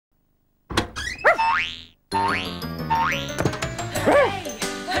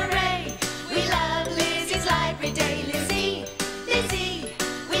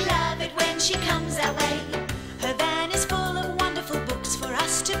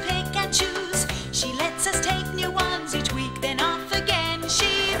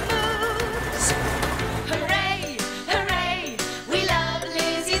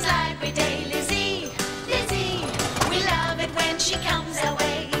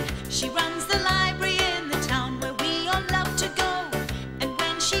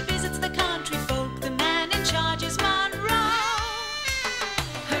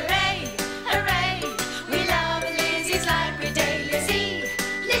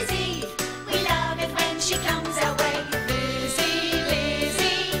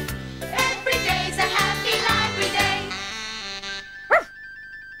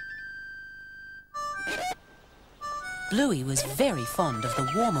Bluey was very fond of the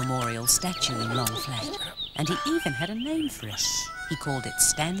War Memorial statue in Long Flat, and he even had a name for it. He called it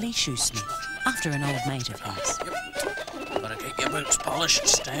Stanley Shoesmith, after an old mate of his. Gotta keep your boots polished,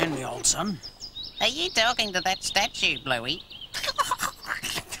 Stan, me old son. Are you talking to that statue, Bluey?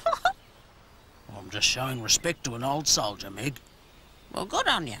 I'm just showing respect to an old soldier, Meg. Well, good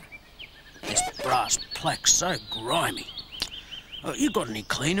on you. This brass plaque's so grimy. You got any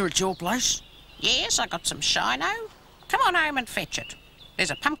cleaner at your place? Yes, I got some shino. Come on home and fetch it.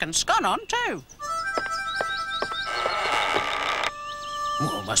 There's a pumpkin scone on, too.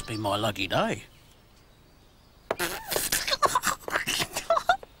 Well, must be my lucky day.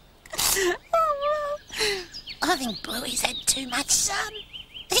 I think Bluey's had too much sun.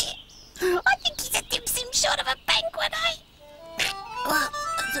 I think he's a dim-sim short of a banquet, eh?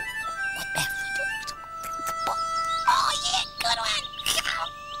 Oh, yeah, good one.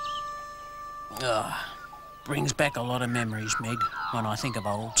 Brings back a lot of memories, Meg, when I think of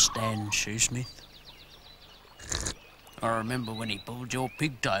old Stan Shoesmith. I remember when he pulled your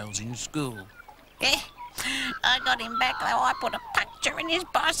pigtails in school. Yeah, I got him back though I put a puncture in his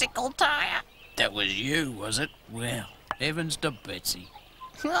bicycle tyre. That was you, was it? Well, heavens to Betsy.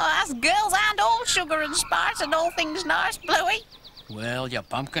 Oh, us girls aren't all sugar and spice and all things nice, Bluey. Well, your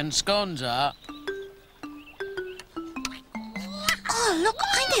pumpkin scones are. Oh, look,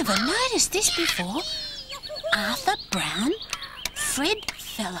 I never noticed this before. Arthur Brown, Fred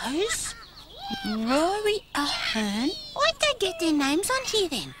Fellows, Rory Ahern. Why'd they get their names on here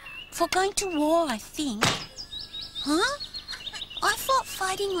then? For going to war, I think. Huh? I thought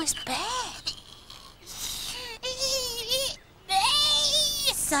fighting was bad.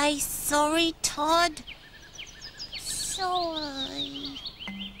 Say sorry, Todd. Sorry.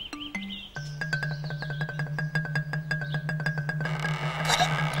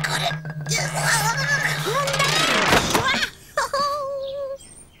 Got it.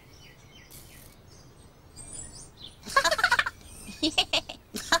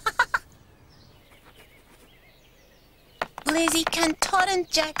 Lizzie, can Todd and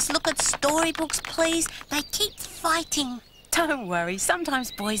Jax look at storybooks, please? They keep fighting. Don't worry,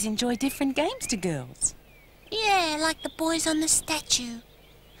 sometimes boys enjoy different games to girls. Yeah, like the boys on the statue.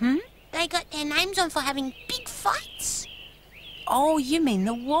 They got their names on for having big fights. Oh, you mean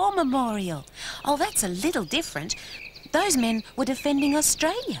the War Memorial. Oh, that's a little different. Those men were defending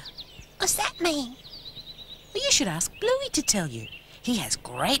Australia. What's that mean? Well, you should ask Bluey to tell you. He has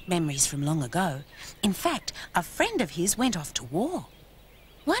great memories from long ago. In fact, a friend of his went off to war.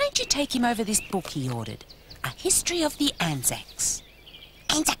 Why don't you take him over this book he ordered? A History of the Anzacs.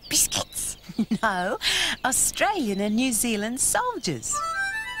 Anzac biscuits. No, Australian and New Zealand soldiers.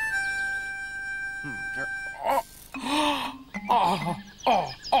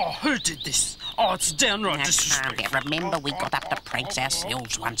 Who did this? Oh, it's downright Now, disrespectful. can't you remember we got up to pranks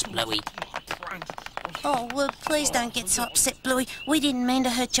ourselves once, Bluey? Oh, well, please don't get so upset, Bluey. We didn't mean to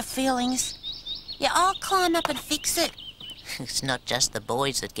hurt your feelings. Yeah, I'll climb up and fix it. It's not just the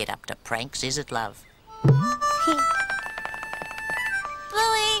boys that get up to pranks, is it, love? Bluey,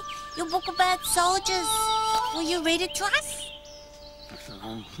 your book about soldiers. Will you read it to us?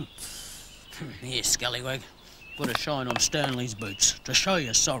 Here, scallywag. Put a shine on Stanley's boots to show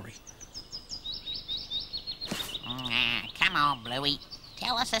you're sorry. Come on, Bluey.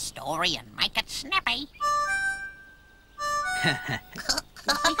 Tell us a story and make it snappy.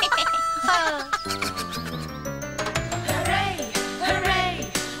 Hooray, hooray,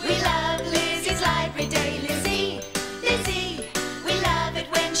 we love Lizzie's Library Day. Lizzie, Lizzie, we love it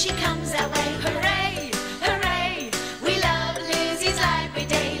when she comes our way. Hooray.